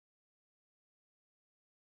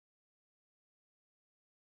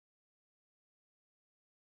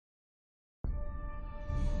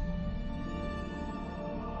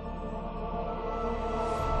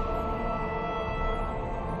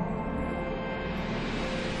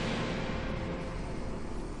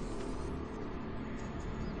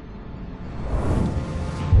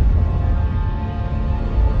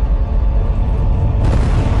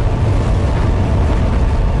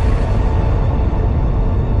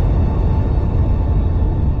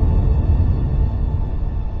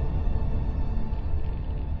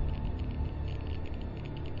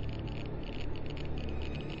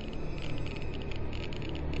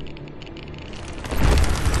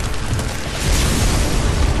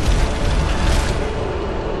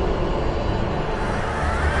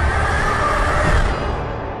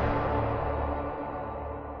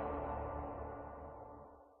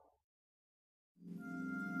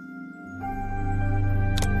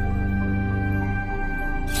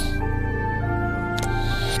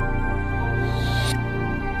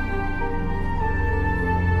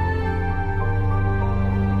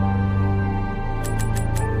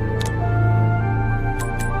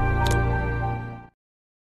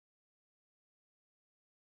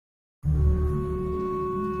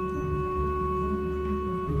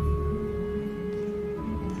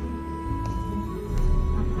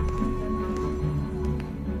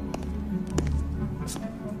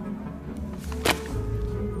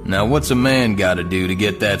Now what's a man gotta do to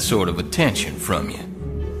get that sort of attention from you?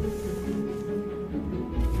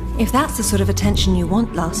 If that's the sort of attention you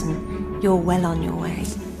want, Larson, you're well on your way.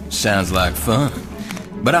 Sounds like fun,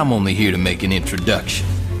 but I'm only here to make an introduction.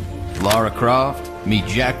 Lara Croft, meet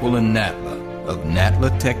Jacqueline Natla of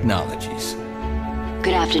Natla Technologies.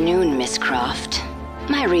 Good afternoon, Miss Croft.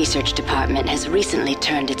 My research department has recently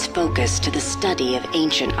turned its focus to the study of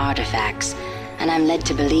ancient artifacts, and I'm led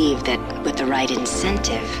to believe that with the right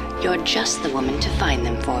incentive, you're just the woman to find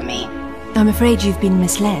them for me. I'm afraid you've been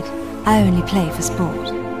misled. I only play for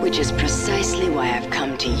sport. Which is precisely why I've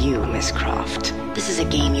come to you, Miss Croft. This is a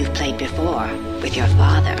game you've played before, with your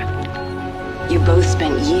father. You both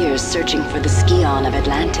spent years searching for the Scion of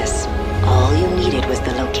Atlantis. All you needed was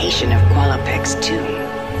the location of Qualopec's tomb.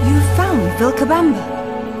 You found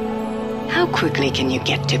Vilcabamba. How quickly can you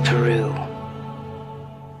get to Peru?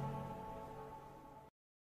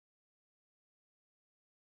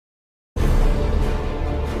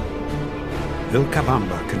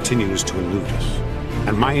 Vilcabamba continues to elude us,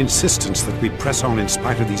 and my insistence that we press on in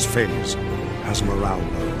spite of these failures has morale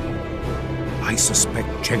low. I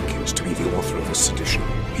suspect Jenkins to be the author of this sedition.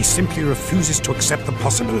 He simply refuses to accept the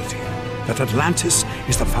possibility that Atlantis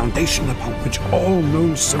is the foundation upon which all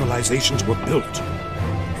known civilizations were built.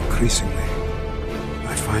 Increasingly,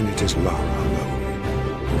 I find it is Lara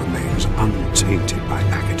alone who remains untainted by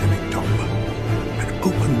academic dogma and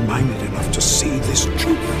open-minded enough to see this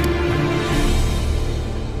truth.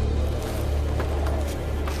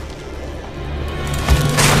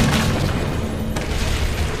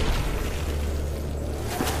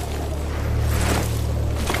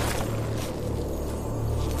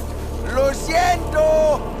 ¡Lo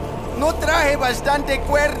siento! No traje bastante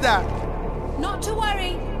cuerda. Not to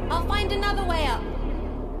worry. I'll find another way up.